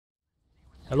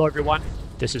Hello everyone,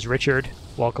 this is Richard.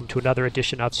 Welcome to another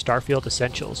edition of Starfield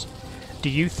Essentials. Do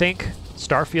you think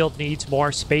Starfield needs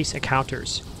more space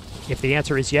encounters? If the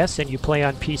answer is yes and you play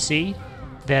on PC,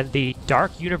 then the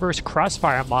Dark Universe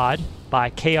Crossfire mod by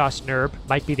kaosnyrb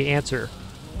might be the answer.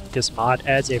 This mod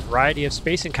adds a variety of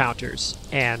space encounters,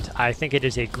 and I think it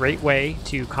is a great way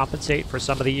to compensate for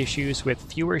some of the issues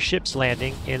with fewer ships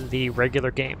landing in the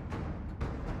regular game.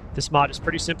 This mod is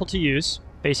pretty simple to use.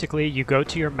 Basically, you go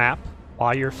to your map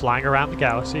while you're flying around the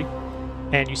galaxy,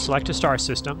 and you select a star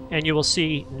system, and you will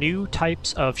see new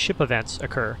types of ship events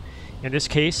occur. In this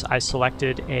case, I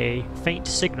selected a faint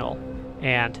signal,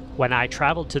 and when I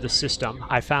traveled to the system,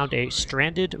 I found a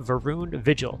stranded Va'ruun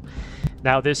Vigil.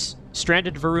 Now, this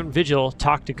stranded Va'ruun Vigil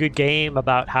talked a good game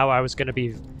about how I was going to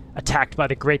be attacked by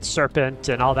the Great Serpent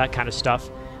and all that kind of stuff,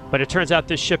 but it turns out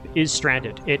this ship is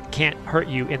stranded. It can't hurt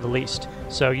you in the least,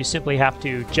 so you simply have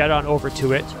to jet on over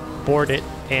to it, board it,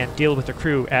 and deal with the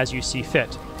crew as you see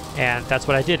fit. And that's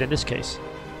what I did in this case.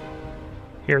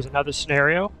 Here's another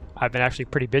scenario. I've been actually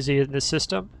pretty busy in this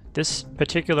system. This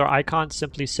particular icon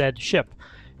simply said ship.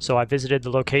 So I visited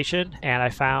the location and I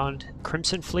found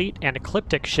Crimson Fleet and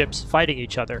Ecliptic ships fighting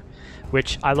each other,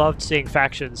 which I loved seeing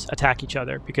factions attack each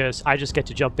other because I just get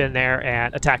to jump in there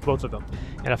and attack both of them.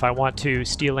 And if I want to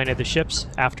steal any of the ships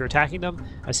after attacking them,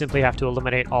 I simply have to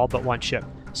eliminate all but one ship.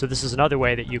 So this is another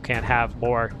way that you can have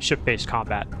more ship-based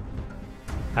combat.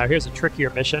 Now here's a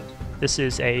trickier mission. This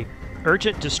is a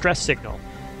urgent distress signal.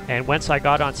 And once I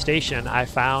got on station, I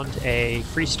found a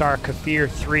Freestar Kfir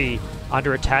III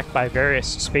under attack by various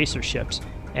spacer ships.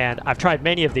 And I've tried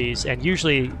many of these, and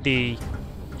usually the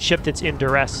ship that's in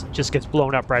duress just gets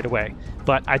blown up right away.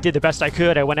 But I did the best I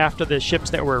could. I went after the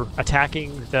ships that were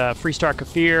attacking the Freestar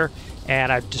Kfir,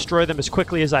 and I destroyed them as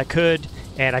quickly as I could.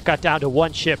 And I got down to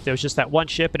one ship. There was just that one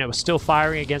ship, and it was still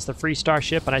firing against the Freestar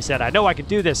ship. And I said, I know I can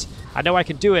do this. I know I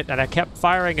can do it. And I kept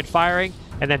firing and firing,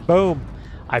 and then boom,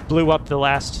 I blew up the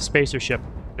last spacer ship.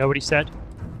 Know what he said?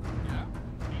 Yeah.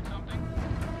 Need something?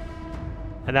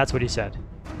 And that's what he said.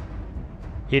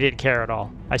 He didn't care at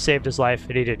all. I saved his life,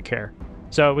 and he didn't care.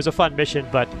 So it was a fun mission,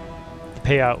 but the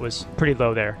payout was pretty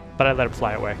low there. But I let him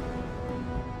fly away.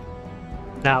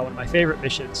 Now, one of my favorite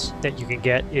missions that you can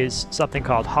get is something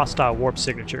called Hostile Warp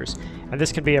Signatures. And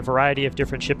this can be a variety of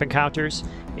different ship encounters.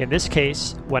 In this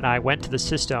case, when I went to the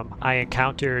system, I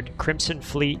encountered Crimson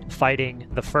Fleet fighting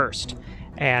the First.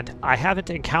 And I haven't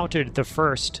encountered the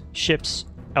First ships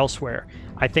elsewhere.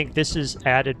 I think this is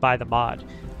added by the mod.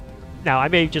 Now, I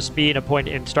may just be in a point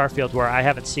in Starfield where I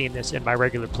haven't seen this in my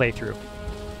regular playthrough.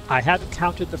 I have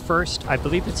encountered the First. I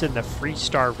believe it's in the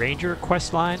Freestar Ranger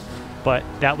questline, but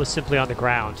that was simply on the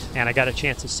ground, and I got a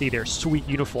chance to see their sweet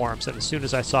uniforms, and as soon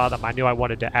as I saw them, I knew I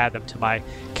wanted to add them to my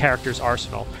character's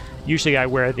arsenal. Usually I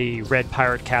wear the red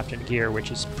pirate captain gear,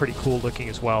 which is pretty cool looking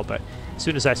as well, but as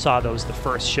soon as I saw those, the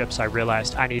first ships, I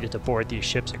realized I needed to board these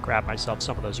ships and grab myself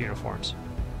some of those uniforms.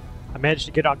 I managed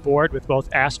to get on board with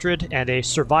both Astrid and a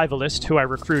survivalist who I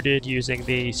recruited using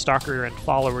the Stalker and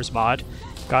Followers mod.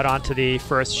 Got onto the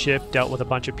first ship, dealt with a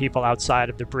bunch of people outside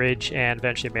of the bridge, and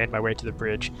eventually made my way to the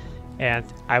bridge. And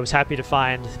I was happy to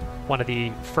find one of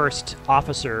the first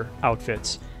officer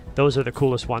outfits. Those are the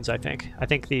coolest ones, I think. I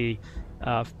think the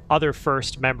other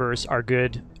first members are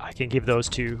good. I can give those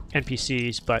to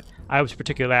NPCs, but I was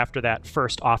particularly after that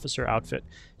first officer outfit.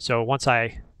 So once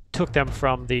I took them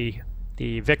from the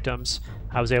victims,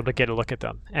 I was able to get a look at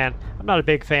them. And I'm not a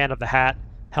big fan of the hat.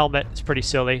 Helmet is pretty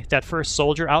silly. That first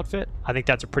soldier outfit, I think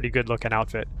that's a pretty good looking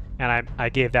outfit. And I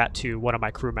gave that to one of my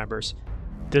crew members.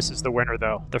 This is the winner,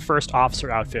 though. The first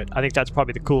officer outfit. I think that's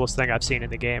probably the coolest thing I've seen in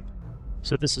the game.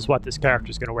 So this is what this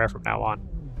character is going to wear from now on.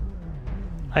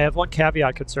 I have one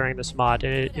caveat concerning this mod,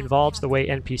 and it involves the way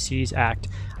NPCs act.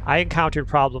 I encountered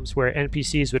problems where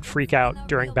NPCs would freak out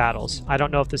during battles. I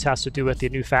don't know if this has to do with the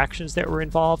new factions that were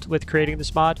involved with creating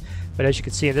this mod, but as you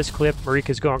can see in this clip,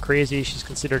 Marika's going crazy. She's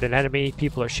considered an enemy.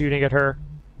 People are shooting at her.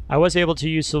 I was able to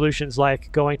use solutions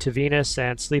like going to Venus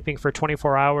and sleeping for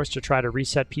 24 hours to try to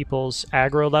reset people's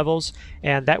aggro levels,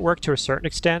 and that worked to a certain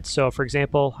extent. So for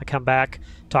example, I come back,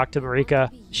 talk to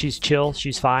Marika, she's chill,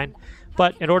 she's fine.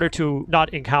 But in order to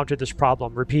not encounter this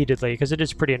problem repeatedly, because it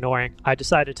is pretty annoying, I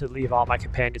decided to leave all my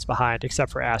companions behind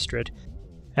except for Astrid.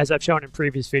 As I've shown in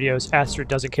previous videos, Astrid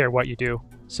doesn't care what you do.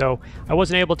 So I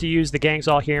wasn't able to use the Gangs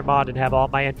All Here mod and have all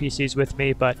my NPCs with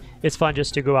me, but it's fun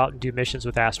just to go out and do missions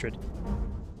with Astrid.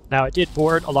 Now, I did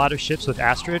board a lot of ships with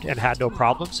Astrid and had no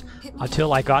problems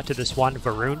until I got to this one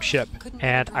Va'ruun ship,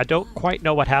 and I don't quite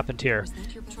know what happened here.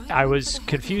 I was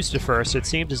confused at first. It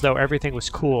seemed as though everything was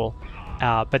cool,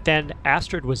 but then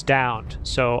Astrid was downed,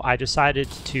 so I decided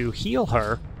to heal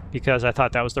her because I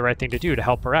thought that was the right thing to do to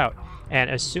help her out. and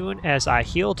as soon as I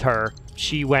healed her,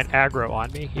 she went aggro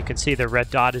on me. You can see the red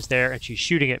dot is there, and she's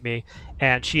shooting at me,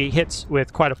 and she hits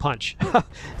with quite a punch.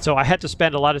 So I had to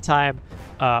spend a lot of time.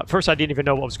 First, I didn't even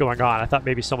know what was going on. I thought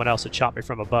maybe someone else had shot me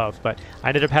from above, but I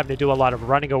ended up having to do a lot of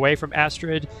running away from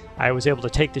Astrid. I was able to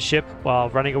take the ship while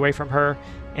running away from her,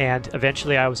 and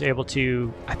eventually I was able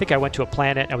to, I think I went to a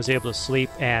planet, I was able to sleep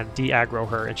and de-aggro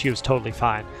her, and she was totally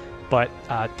fine. But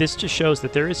this just shows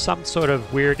that there is some sort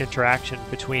of weird interaction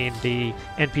between the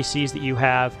NPCs that you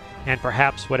have and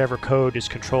perhaps whatever code is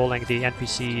controlling the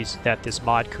NPCs that this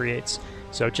mod creates.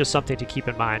 So just something to keep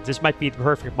in mind. This might be the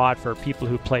perfect mod for people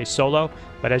who play solo,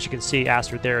 but as you can see,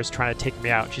 Astrid there is trying to take me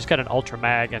out. She's got an ultra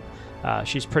mag, and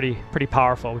she's pretty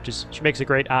powerful, she makes a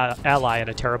great ally and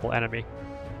a terrible enemy.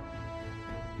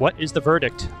 What is the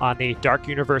verdict on the Dark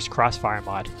Universe Crossfire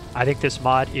mod? I think this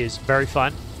mod is very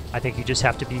fun. I think you just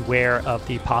have to be aware of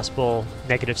the possible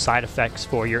negative side effects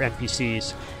for your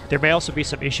NPCs. There may also be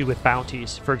some issue with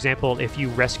bounties. For example, if you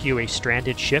rescue a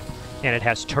stranded ship and it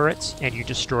has turrets and you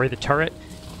destroy the turret,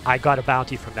 I got a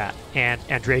bounty from that, and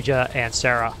Andreja and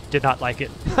Sarah did not like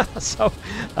it. So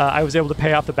I was able to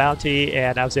pay off the bounty,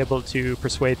 and I was able to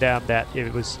persuade them that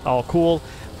it was all cool,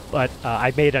 but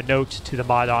I made a note to the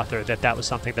mod author that that was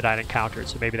something that I'd encountered,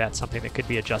 so maybe that's something that could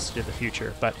be adjusted in the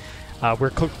future. But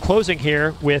we're closing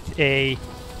here with a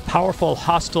powerful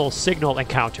hostile signal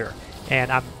encounter,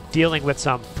 and I'm dealing with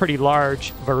some pretty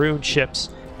large Va'ruun ships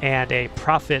and a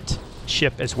Prophet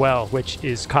ship as well, which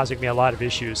is causing me a lot of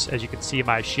issues. As you can see,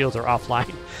 my shields are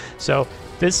offline. So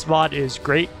this mod is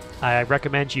great. I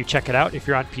recommend you check it out if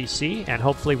you're on PC, and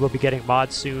hopefully we'll be getting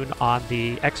mods soon on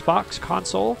the Xbox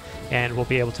console, and we'll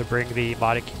be able to bring the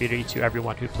modding community to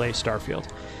everyone who plays Starfield.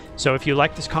 So if you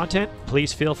like this content,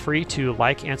 please feel free to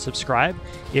like and subscribe.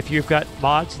 If you've got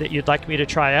mods that you'd like me to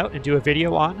try out and do a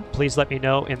video on, please let me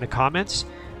know in the comments.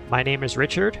 My name is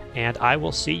Richard, and I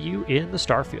will see you in the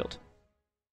Starfield.